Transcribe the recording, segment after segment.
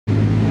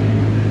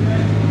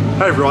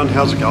Hey everyone,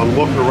 how's it going?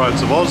 Welcome to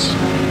Roads of Oz.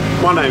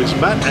 My name's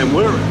Matt and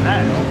we're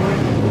at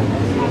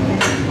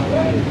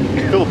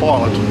Phillip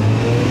Island.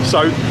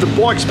 So the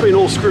bike's been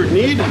all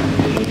scrutineered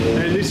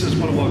and this is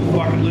one of my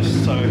bucket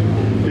lists, so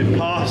it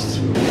passed.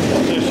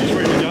 So she's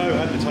ready to go.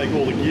 I had to take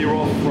all the gear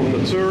off from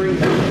the touring.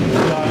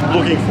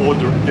 Looking forward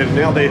to getting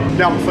out there.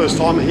 Now my first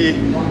time here,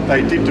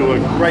 they did do a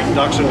great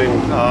induction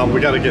and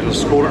we're going to get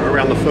escorted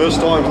around the first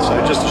time, so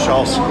just to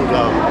show us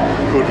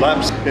good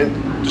laps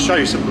and to show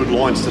you some good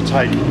lines to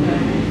take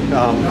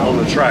on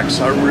the track,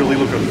 so really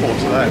looking forward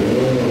to that.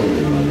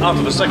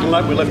 After the second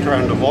lap we left our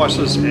own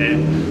devices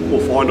and we'll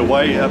find a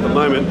way. At the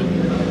moment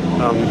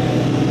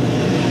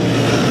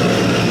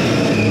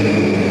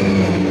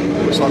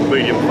looks like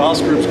medium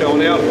fast group's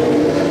going out,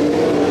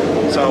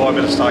 so I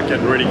better start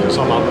getting ready because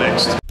I'm up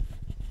next.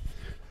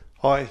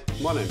 Hi,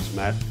 my name's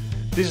Matt.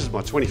 This is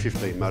my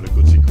 2015 Moto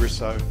Guzzi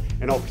Griso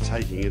and I'll be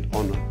taking it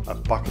on a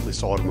bucket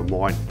list item of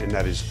mine, and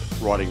that is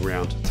riding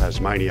around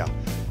Tasmania.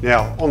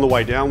 Now on the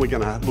way down we're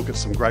going to look at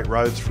some great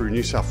roads through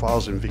New South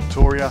Wales and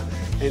Victoria,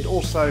 and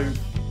also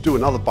do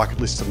another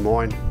bucket list of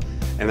mine,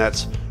 and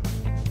that's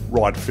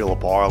ride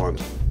Phillip Island.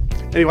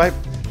 Anyway,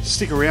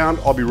 stick around,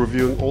 I'll be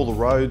reviewing all the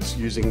roads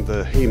using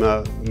the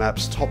HEMA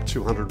Maps top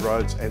 200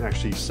 roads and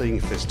actually seeing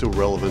if they're still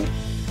relevant.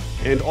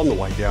 And on the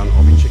way down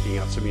I'll be checking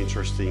out some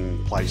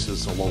interesting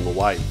places along the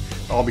way.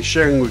 I'll be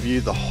sharing with you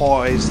the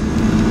highs,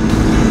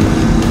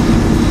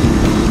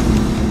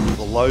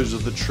 the lows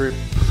of the trip,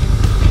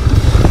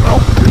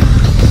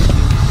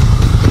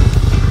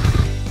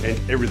 and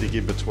everything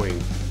in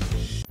between.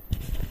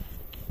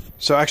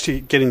 So actually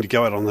getting to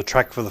go out on the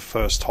track for the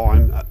first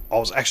time, I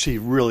was actually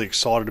really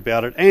excited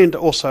about it and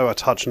also a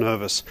touch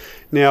nervous.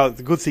 Now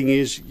the good thing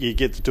is you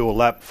get to do a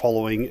lap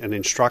following an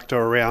instructor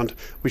around,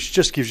 which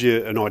just gives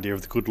you an idea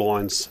of the good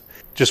lines,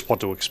 just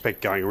what to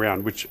expect going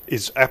around, which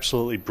is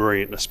absolutely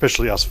brilliant,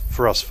 especially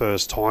for us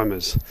first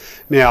timers.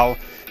 Now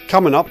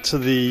coming up to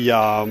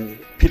the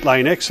pit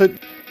lane exit,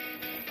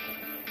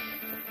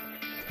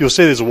 you'll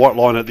see there's a white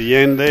line at the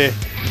end there.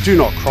 Do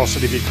not cross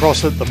it. If you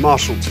cross it, the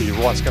marshal to your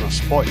right is going to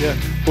spot you,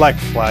 black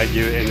flag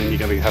you, and then you're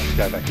going to have to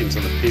go back into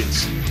the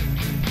pits.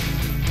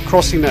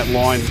 Crossing that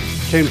line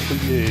can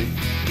put you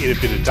in a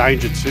bit of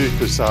danger too,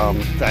 because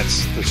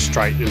that's the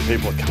straight and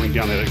people are coming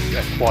down at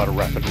quite a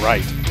rapid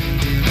rate.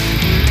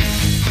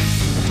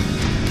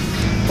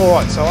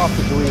 Alright, so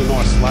after doing a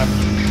nice lap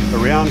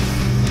around,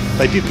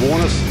 they did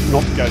warn us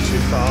not to go too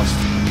fast.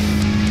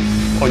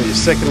 On your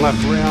second lap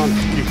around,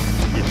 give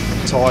your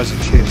tyres a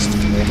chance to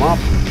warm up.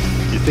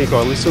 You think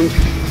I listened?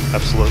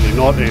 Absolutely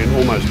not, and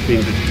almost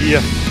bended gear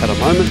at a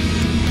moment.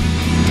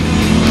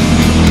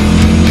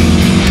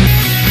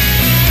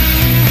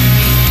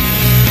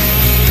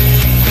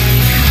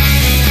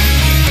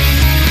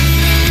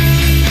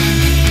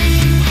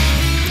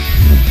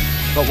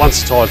 But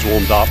once the tyres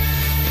warmed up,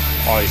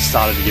 I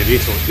started to get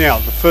into it. Now,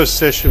 the first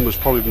session was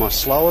probably my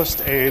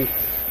slowest, and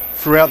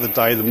throughout the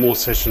day, the more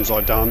sessions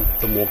I'd done,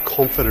 the more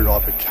confident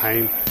I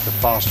became, the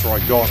faster I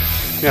got.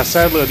 Now,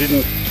 sadly, I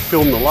didn't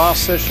film the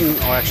last session.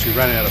 I actually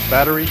ran out of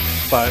battery,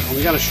 but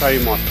I'm going to show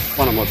you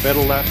one of my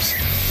better laps,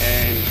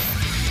 and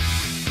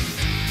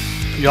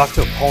you have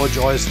to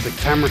apologise. The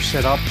camera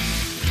setup,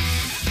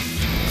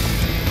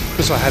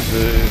 because I had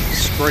the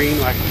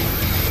screen, I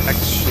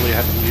actually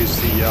had to use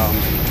the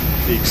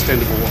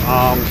extendable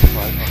arm.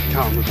 I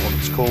can't remember what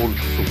it's called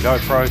from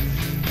GoPro,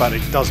 but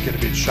it does get a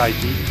bit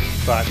shaky.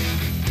 But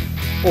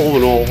all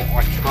in all,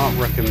 I can't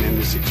recommend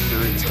this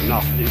experience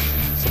enough.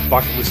 It's a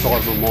bucket list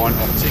item of mine.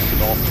 I've ticked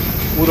it off.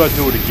 Would I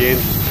do it again?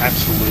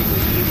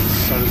 Absolutely. It was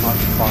so much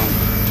fun.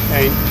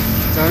 And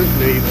you don't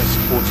need a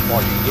sports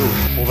bike to do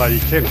it, although you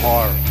can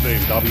hire a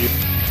BMW.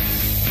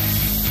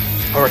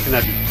 I reckon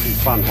that'd be pretty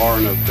fun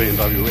hiring a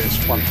BMW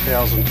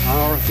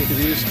S1000R, I think it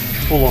is.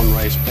 Full-on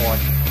race bike.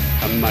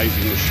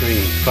 Amazing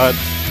machine. But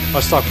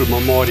I stuck with my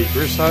mighty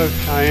Griso,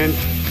 and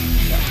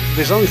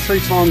there's only 3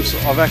 times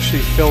I've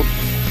actually felt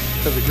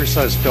that the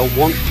Griso's felt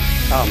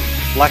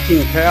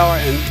lacking power,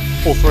 and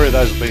all 3 of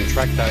those have been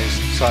track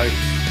days. So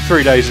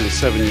 3 days in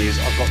 7 years,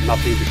 I've got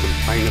nothing to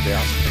complain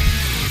about.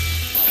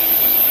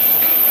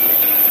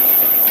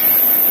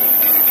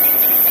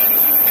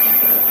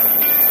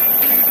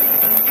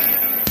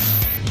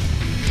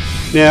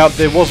 Now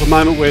there was a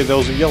moment where there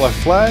was a yellow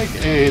flag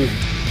and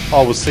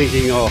I was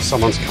thinking, oh,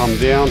 someone's come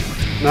down.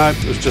 No,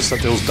 it was just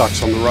that there was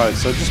ducks on the road,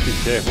 so just be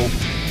careful.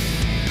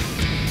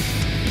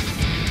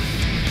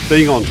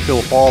 Being on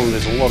Phillip Island,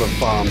 there's a lot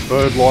of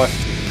bird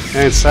life,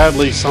 and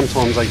sadly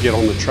sometimes they get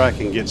on the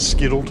track and get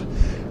skittled.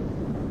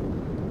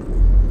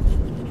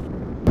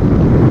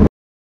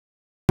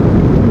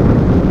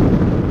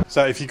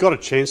 So if you've got a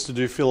chance to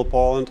do Phillip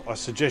Island, I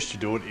suggest you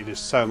do it. It is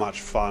so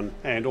much fun,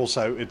 and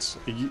also it's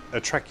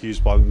a track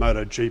used by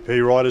Moto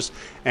GP riders,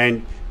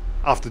 and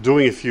after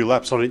doing a few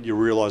laps on it you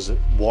realise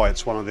why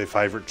it's one of their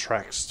favourite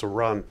tracks to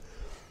run.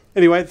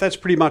 Anyway, that's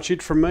pretty much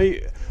it from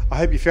me. I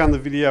hope you found the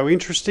video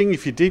interesting.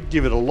 If you did,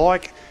 give it a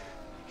like,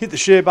 hit the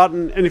share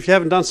button, and if you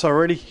haven't done so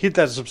already, hit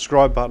that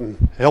subscribe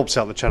button. It helps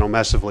out the channel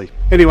massively.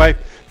 Anyway,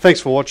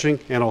 thanks for watching,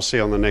 and I'll see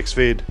you on the next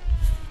vid.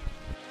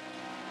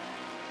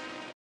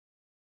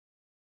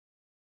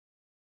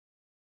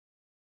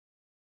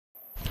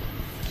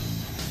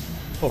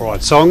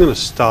 Alright, so I'm going to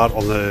start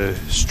on the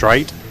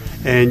straight,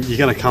 and you're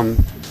going to come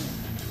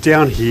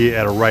down here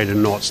at a rate of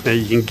knots. Now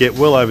you can get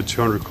well over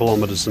 200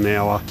 kilometers an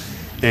hour,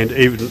 and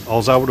even I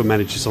was able to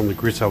manage this on the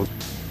Griso.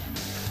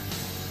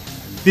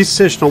 This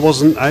session I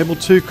wasn't able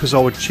to because I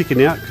would chicken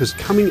out, because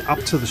coming up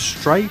to the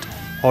straight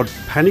I'd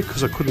panic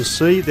because I couldn't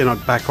see, then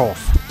I'd back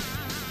off.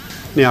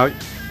 Now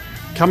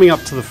coming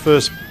up to the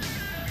first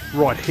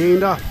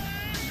right-hander,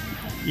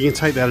 you can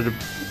take that at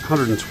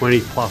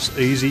 120 plus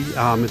easy.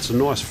 It's a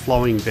nice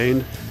flowing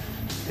bend,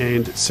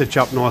 and it sets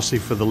you up nicely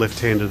for the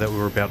left-hander that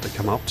we're about to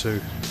come up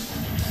to.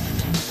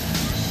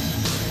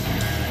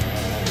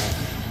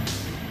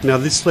 Now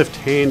this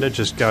left-hander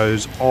just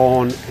goes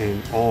on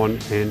and on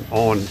and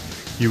on.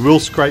 You will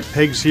scrape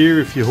pegs here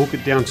if you hook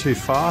it down too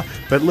far,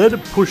 but let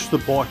it push the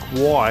bike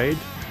wide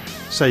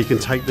so you can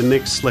take the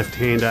next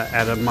left-hander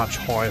at a much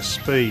higher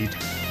speed.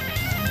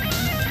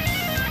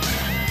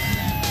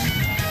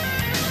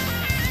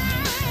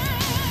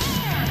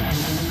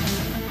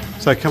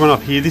 So coming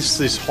up here, this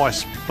is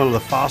one of the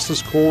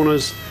fastest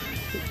corners.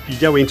 You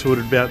go into it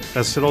at about, as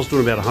I said, I was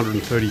doing about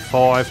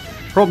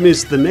 135. Problem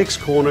is the next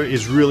corner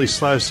is really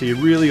slow, so you're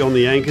really on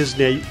the anchors.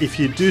 Now if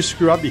you do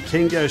screw up, you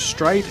can go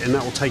straight, and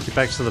that will take you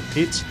back to the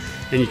pits,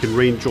 and you can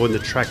rejoin the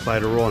track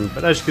later on.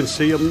 But as you can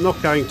see, I'm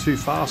not going too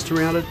fast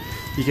around it.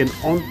 You can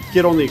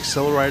get on the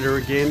accelerator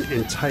again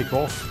and take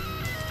off.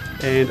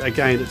 And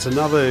again, it's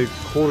another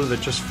corner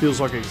that just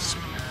feels like it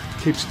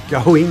keeps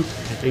going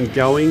and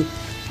going.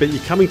 But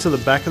you're coming to the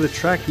back of the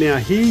track. Now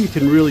here you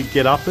can really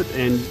get up it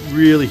and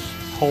really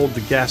hold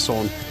the gas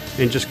on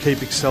and just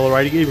keep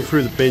accelerating. Even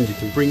through the bend, you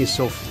can bring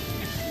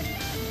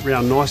yourself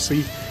around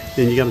nicely.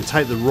 Then you're going to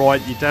take the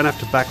right. You don't have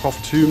to back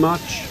off too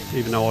much,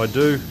 even though I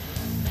do.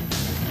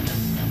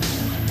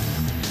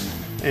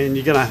 And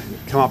you're going to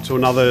come up to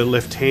another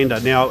left-hander.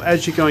 Now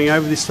as you're going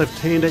over this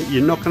left-hander,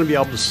 you're not going to be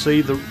able to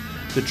see the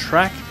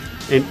track,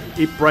 and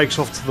it breaks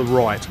off to the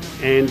right.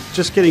 And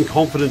just getting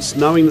confidence,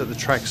 knowing that the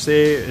track's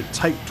there, it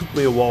took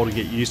me a while to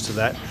get used to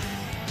that.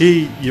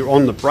 Here you're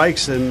on the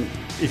brakes, and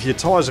if your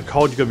tyres are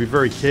cold, you've got to be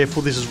very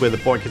careful. This is where the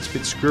bike gets a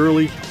bit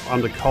squirrely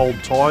under cold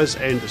tyres,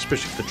 and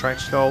especially if the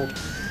track's cold.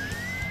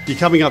 You're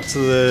coming up to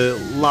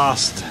the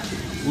last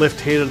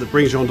left-hander that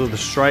brings you onto the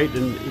straight,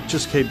 and it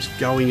just keeps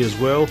going as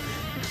well.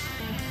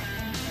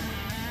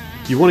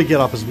 You want to get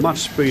up as much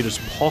speed as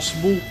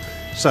possible,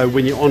 so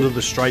when you're onto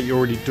the straight, you're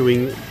already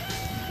doing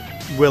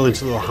well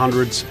into the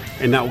hundreds,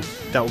 and that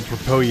will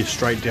propel you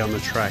straight down the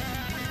track.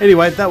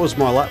 Anyway, that was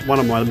one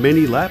of my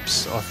many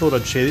laps. I thought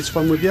I'd share this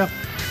one with you.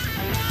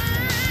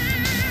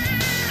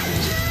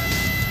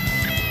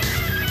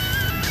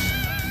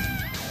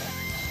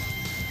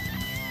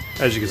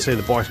 As you can see,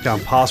 the bike's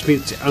going past me.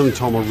 It's the only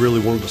time I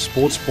really wanted a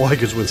sports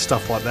bike, is when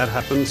stuff like that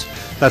happens.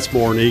 That's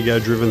more an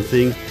ego-driven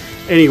thing.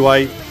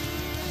 Anyway,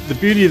 the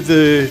beauty of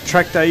the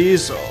track day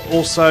is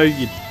also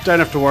you don't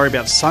have to worry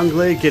about sun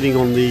glare getting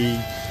on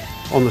the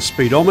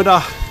speedometer,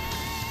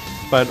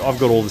 but I've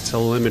got all the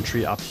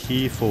telemetry up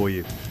here for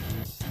you.